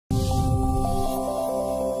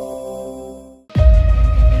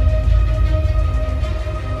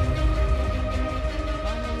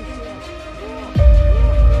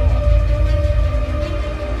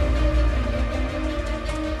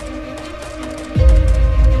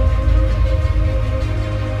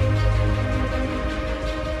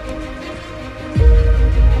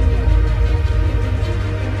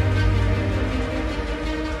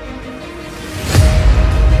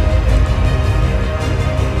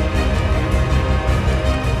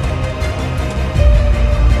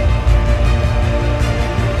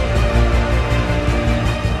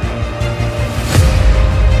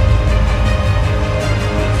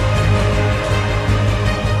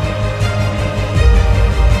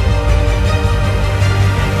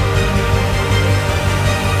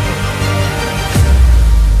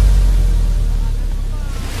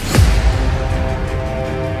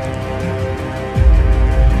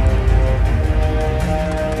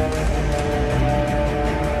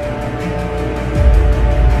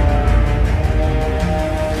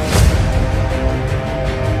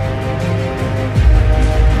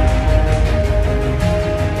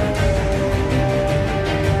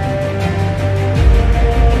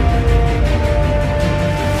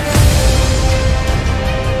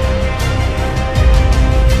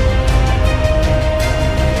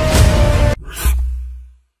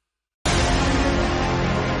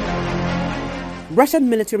Russian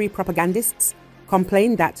military propagandists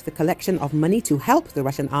complain that the collection of money to help the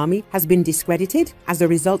Russian army has been discredited, as a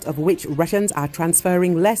result of which Russians are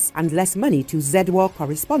transferring less and less money to Z-War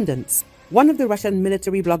correspondents. One of the Russian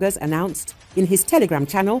military bloggers announced in his Telegram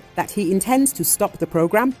channel that he intends to stop the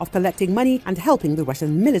program of collecting money and helping the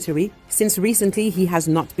Russian military, since recently he has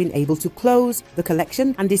not been able to close the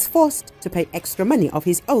collection and is forced to pay extra money of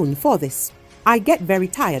his own for this. I get very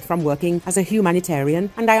tired from working as a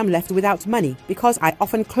humanitarian and I am left without money because I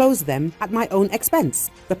often close them at my own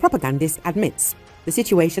expense, the propagandist admits. The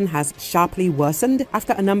situation has sharply worsened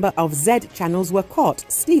after a number of Z channels were caught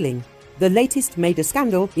stealing. The latest major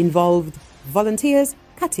scandal involved volunteers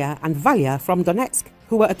Katya and Valia from Donetsk,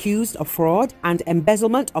 who were accused of fraud and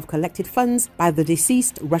embezzlement of collected funds by the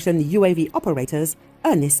deceased Russian UAV operators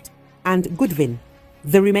Ernest and Gudvin.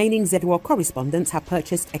 The remaining Z-War correspondents have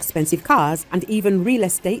purchased expensive cars and even real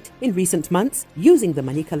estate in recent months, using the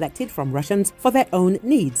money collected from Russians for their own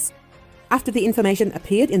needs. After the information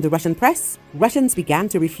appeared in the Russian press, Russians began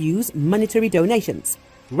to refuse monetary donations.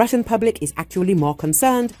 Russian public is actually more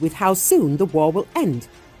concerned with how soon the war will end.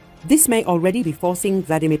 This may already be forcing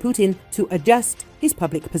Vladimir Putin to adjust his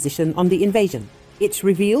public position on the invasion. It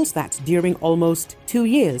reveals that during almost 2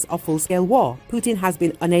 years of full-scale war, Putin has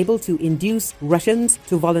been unable to induce Russians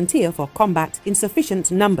to volunteer for combat in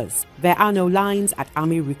sufficient numbers. There are no lines at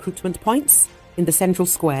army recruitment points in the central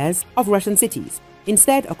squares of Russian cities.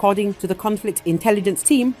 Instead, according to the conflict intelligence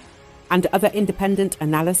team and other independent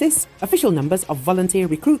analysis, official numbers of volunteer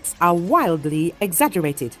recruits are wildly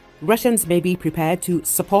exaggerated. Russians may be prepared to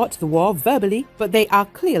support the war verbally, but they are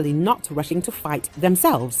clearly not rushing to fight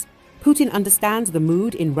themselves. Putin understands the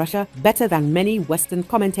mood in Russia better than many Western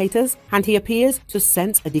commentators, and he appears to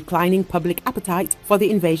sense a declining public appetite for the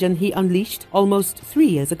invasion he unleashed almost 3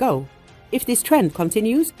 years ago. If this trend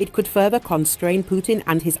continues, it could further constrain Putin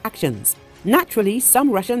and his actions. Naturally, some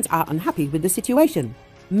Russians are unhappy with the situation.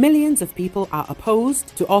 Millions of people are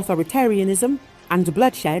opposed to authoritarianism and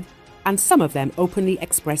bloodshed, and some of them openly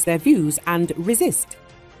express their views and resist.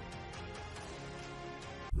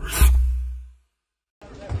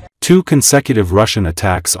 2 consecutive Russian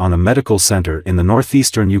attacks on a medical center in the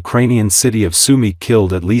northeastern Ukrainian city of Sumy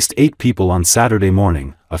killed at least 8 people on Saturday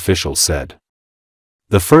morning, officials said.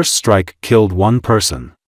 The first strike killed 1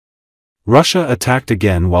 person. Russia attacked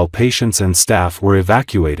again while patients and staff were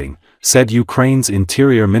evacuating, said Ukraine's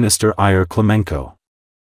Interior Minister Ihor Klimenko.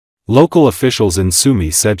 Local officials in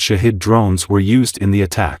Sumy said Shahid drones were used in the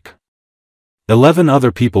attack. 11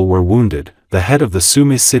 other people were wounded, the head of the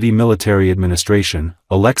Sumy City Military Administration,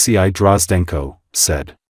 Alexei Drozdenko,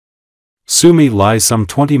 said. Sumy lies some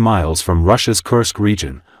 20 miles from Russia's Kursk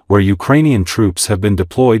region, where Ukrainian troops have been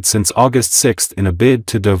deployed since August 6 in a bid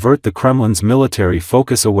to divert the Kremlin's military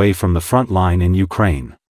focus away from the front line in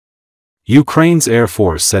Ukraine. Ukraine's Air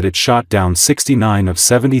Force said it shot down 69 of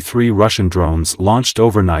 73 Russian drones launched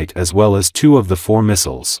overnight, as well as 2 of the 4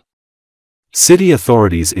 missiles. City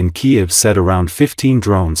authorities in Kiev said around 15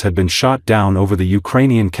 drones had been shot down over the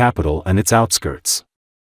Ukrainian capital and its outskirts.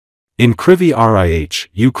 In Kryvyi Rih,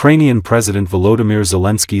 Ukrainian President Volodymyr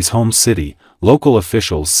Zelensky's home city, local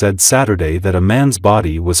officials said Saturday that a man's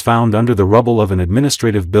body was found under the rubble of an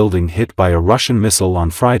administrative building hit by a Russian missile on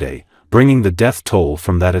Friday, bringing the death toll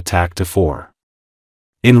from that attack to 4.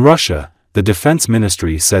 In Russia, the Defense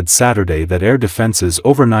Ministry said Saturday that air defenses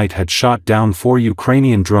overnight had shot down 4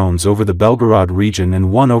 Ukrainian drones over the Belgorod region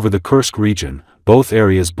and 1 over the Kursk region, both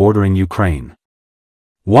areas bordering Ukraine.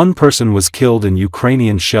 1 person was killed in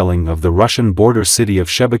Ukrainian shelling of the Russian border city of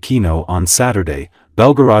Shebekino on Saturday,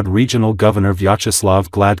 Belgorod Regional Governor Vyacheslav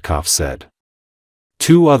Gladkov said.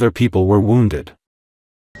 2 other people were wounded.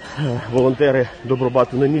 Волонтери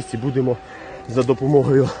Добробату на місці, будемо за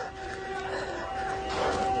допомогою.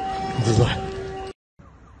 Не знаю.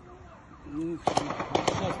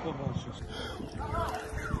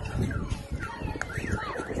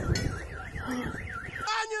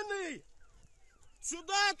 Раненый!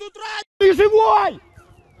 Сюда, тут раненый! Живой!